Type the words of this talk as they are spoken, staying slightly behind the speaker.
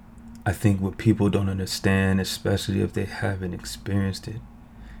I think what people don't understand, especially if they haven't experienced it,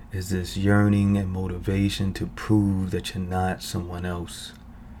 is this yearning and motivation to prove that you're not someone else.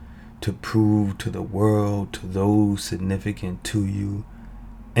 To prove to the world, to those significant to you,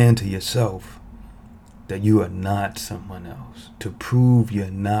 and to yourself, that you are not someone else. To prove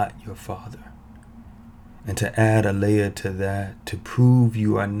you're not your father. And to add a layer to that, to prove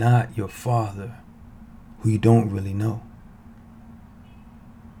you are not your father, who you don't really know.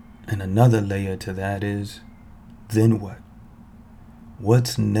 And another layer to that is, then what?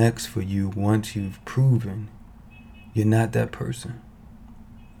 What's next for you once you've proven you're not that person?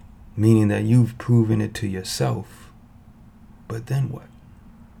 Meaning that you've proven it to yourself, but then what?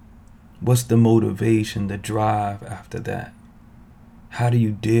 What's the motivation, the drive after that? How do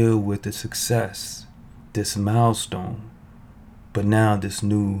you deal with the success, this milestone, but now this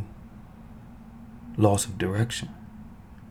new loss of direction?